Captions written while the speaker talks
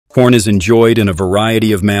Corn is enjoyed in a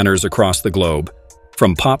variety of manners across the globe.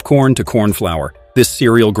 From popcorn to cornflour, this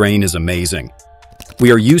cereal grain is amazing.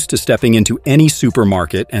 We are used to stepping into any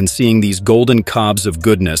supermarket and seeing these golden cobs of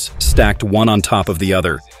goodness stacked one on top of the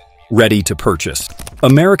other, ready to purchase.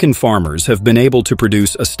 American farmers have been able to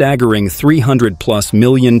produce a staggering 300+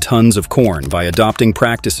 million tons of corn by adopting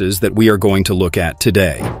practices that we are going to look at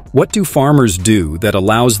today. What do farmers do that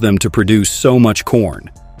allows them to produce so much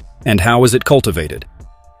corn? And how is it cultivated?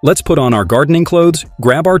 Let's put on our gardening clothes,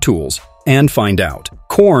 grab our tools, and find out.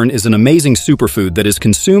 Corn is an amazing superfood that is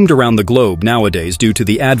consumed around the globe nowadays due to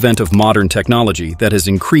the advent of modern technology that has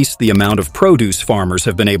increased the amount of produce farmers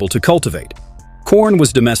have been able to cultivate. Corn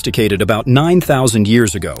was domesticated about 9,000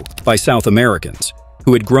 years ago by South Americans,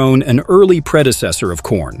 who had grown an early predecessor of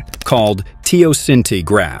corn, called teosinte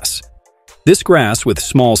grass. This grass with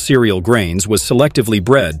small cereal grains was selectively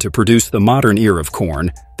bred to produce the modern ear of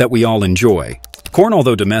corn that we all enjoy. Corn,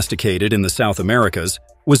 although domesticated in the South Americas,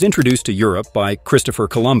 was introduced to Europe by Christopher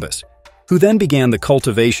Columbus, who then began the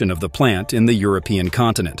cultivation of the plant in the European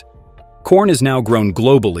continent. Corn is now grown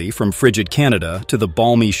globally from frigid Canada to the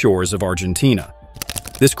balmy shores of Argentina.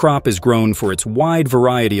 This crop is grown for its wide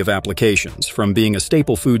variety of applications, from being a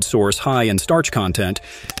staple food source high in starch content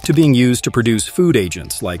to being used to produce food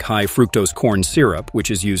agents like high fructose corn syrup,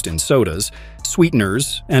 which is used in sodas,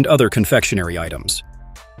 sweeteners, and other confectionery items.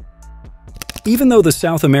 Even though the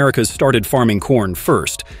South Americas started farming corn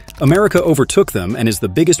first, America overtook them and is the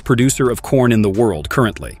biggest producer of corn in the world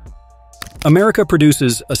currently. America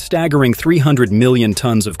produces a staggering 300 million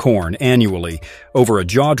tons of corn annually over a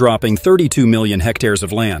jaw-dropping 32 million hectares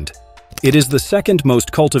of land. It is the second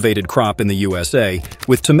most cultivated crop in the USA,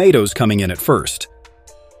 with tomatoes coming in at first.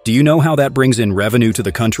 Do you know how that brings in revenue to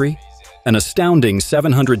the country? An astounding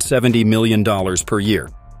 $770 million per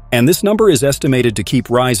year. And this number is estimated to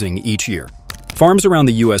keep rising each year. Farms around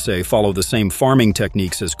the USA follow the same farming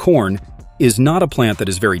techniques as corn. Is not a plant that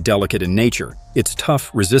is very delicate in nature. Its tough,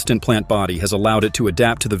 resistant plant body has allowed it to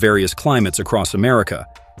adapt to the various climates across America.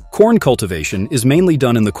 Corn cultivation is mainly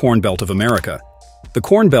done in the Corn Belt of America. The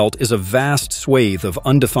Corn Belt is a vast swathe of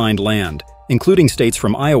undefined land, including states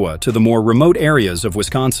from Iowa to the more remote areas of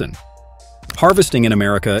Wisconsin. Harvesting in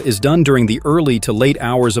America is done during the early to late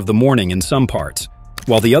hours of the morning in some parts,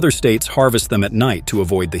 while the other states harvest them at night to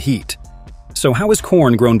avoid the heat. So how is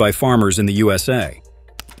corn grown by farmers in the USA?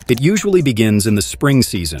 It usually begins in the spring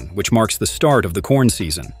season, which marks the start of the corn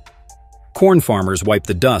season. Corn farmers wipe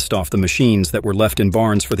the dust off the machines that were left in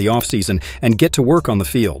barns for the off-season and get to work on the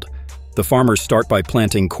field. The farmers start by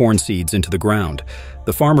planting corn seeds into the ground.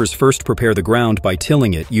 The farmers first prepare the ground by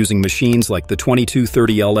tilling it using machines like the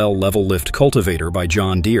 2230LL level lift cultivator by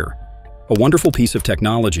John Deere, a wonderful piece of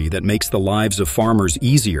technology that makes the lives of farmers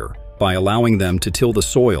easier by allowing them to till the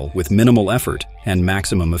soil with minimal effort and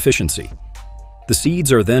maximum efficiency. The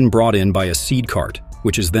seeds are then brought in by a seed cart,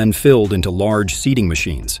 which is then filled into large seeding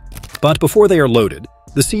machines. But before they are loaded,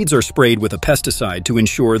 the seeds are sprayed with a pesticide to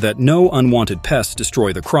ensure that no unwanted pests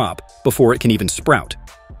destroy the crop before it can even sprout.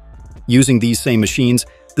 Using these same machines,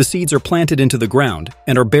 the seeds are planted into the ground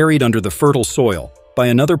and are buried under the fertile soil by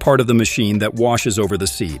another part of the machine that washes over the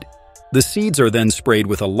seed. The seeds are then sprayed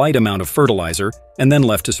with a light amount of fertilizer and then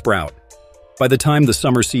left to sprout. By the time the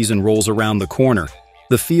summer season rolls around the corner,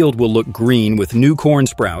 the field will look green with new corn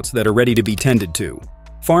sprouts that are ready to be tended to.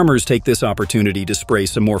 Farmers take this opportunity to spray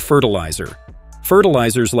some more fertilizer.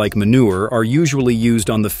 Fertilizers like manure are usually used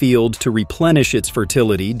on the field to replenish its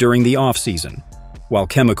fertility during the off-season, while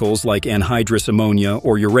chemicals like anhydrous ammonia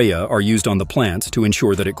or urea are used on the plants to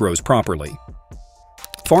ensure that it grows properly.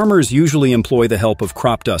 Farmers usually employ the help of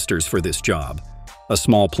crop dusters for this job, a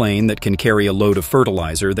small plane that can carry a load of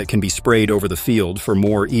fertilizer that can be sprayed over the field for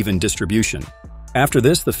more even distribution. After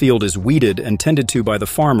this, the field is weeded and tended to by the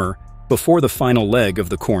farmer before the final leg of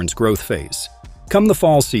the corn's growth phase. Come the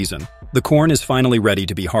fall season, the corn is finally ready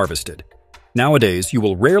to be harvested. Nowadays, you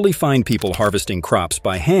will rarely find people harvesting crops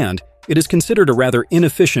by hand. It is considered a rather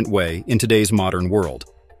inefficient way in today's modern world.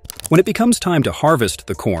 When it becomes time to harvest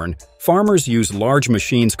the corn, farmers use large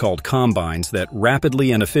machines called combines that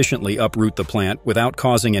rapidly and efficiently uproot the plant without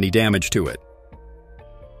causing any damage to it.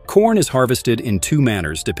 Corn is harvested in two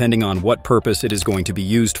manners depending on what purpose it is going to be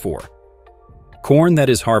used for. Corn that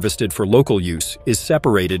is harvested for local use is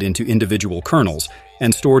separated into individual kernels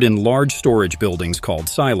and stored in large storage buildings called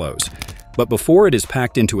silos. But before it is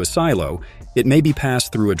packed into a silo, it may be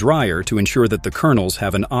passed through a dryer to ensure that the kernels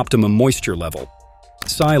have an optimum moisture level.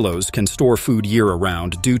 Silos can store food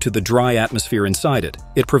year-round due to the dry atmosphere inside it.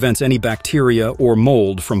 It prevents any bacteria or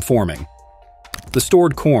mold from forming. The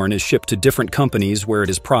stored corn is shipped to different companies where it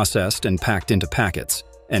is processed and packed into packets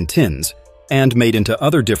and tins, and made into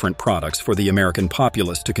other different products for the American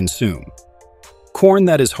populace to consume. Corn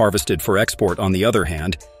that is harvested for export, on the other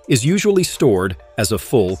hand, is usually stored as a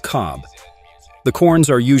full cob. The corns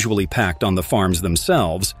are usually packed on the farms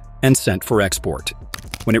themselves and sent for export.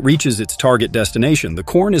 When it reaches its target destination, the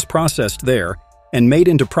corn is processed there and made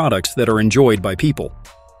into products that are enjoyed by people.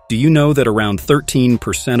 Do you know that around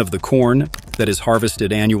 13% of the corn that is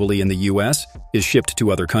harvested annually in the US is shipped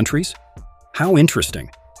to other countries? How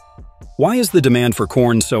interesting. Why is the demand for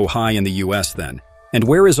corn so high in the US then? And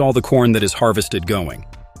where is all the corn that is harvested going?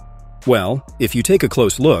 Well, if you take a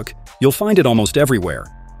close look, you'll find it almost everywhere.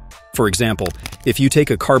 For example, if you take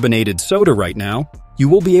a carbonated soda right now, you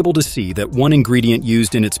will be able to see that one ingredient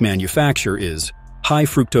used in its manufacture is high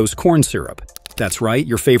fructose corn syrup. That's right,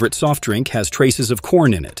 your favorite soft drink has traces of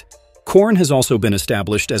corn in it. Corn has also been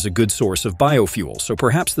established as a good source of biofuel, so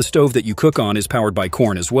perhaps the stove that you cook on is powered by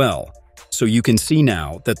corn as well. So you can see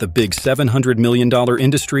now that the big $700 million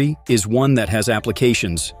industry is one that has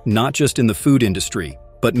applications not just in the food industry,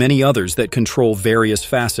 but many others that control various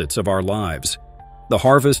facets of our lives. The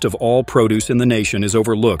harvest of all produce in the nation is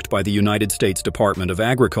overlooked by the United States Department of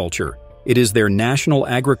Agriculture. It is their National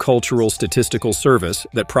Agricultural Statistical Service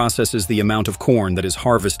that processes the amount of corn that is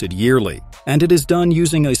harvested yearly, and it is done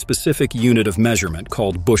using a specific unit of measurement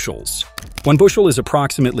called bushels. 1 bushel is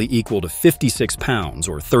approximately equal to 56 pounds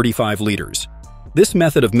or 35 liters. This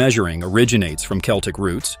method of measuring originates from Celtic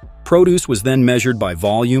roots. Produce was then measured by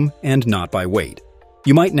volume and not by weight.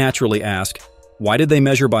 You might naturally ask, why did they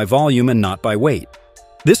measure by volume and not by weight?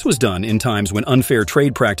 This was done in times when unfair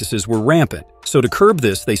trade practices were rampant, so to curb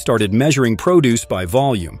this they started measuring produce by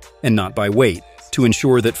volume and not by weight to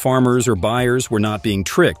ensure that farmers or buyers were not being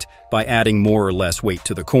tricked by adding more or less weight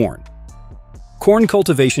to the corn. Corn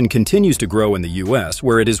cultivation continues to grow in the US,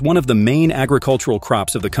 where it is one of the main agricultural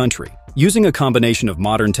crops of the country. Using a combination of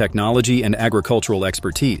modern technology and agricultural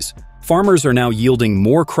expertise, farmers are now yielding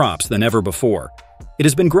more crops than ever before. It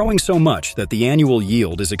has been growing so much that the annual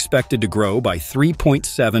yield is expected to grow by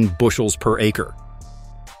 3.7 bushels per acre.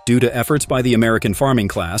 Due to efforts by the American farming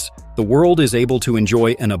class, the world is able to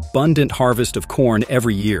enjoy an abundant harvest of corn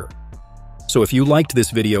every year. So if you liked this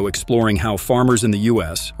video exploring how farmers in the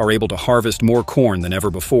US are able to harvest more corn than ever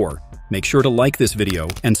before, make sure to like this video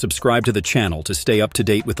and subscribe to the channel to stay up to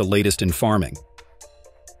date with the latest in farming.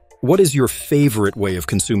 What is your favorite way of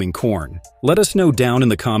consuming corn? Let us know down in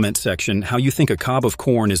the comment section how you think a cob of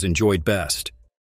corn is enjoyed best.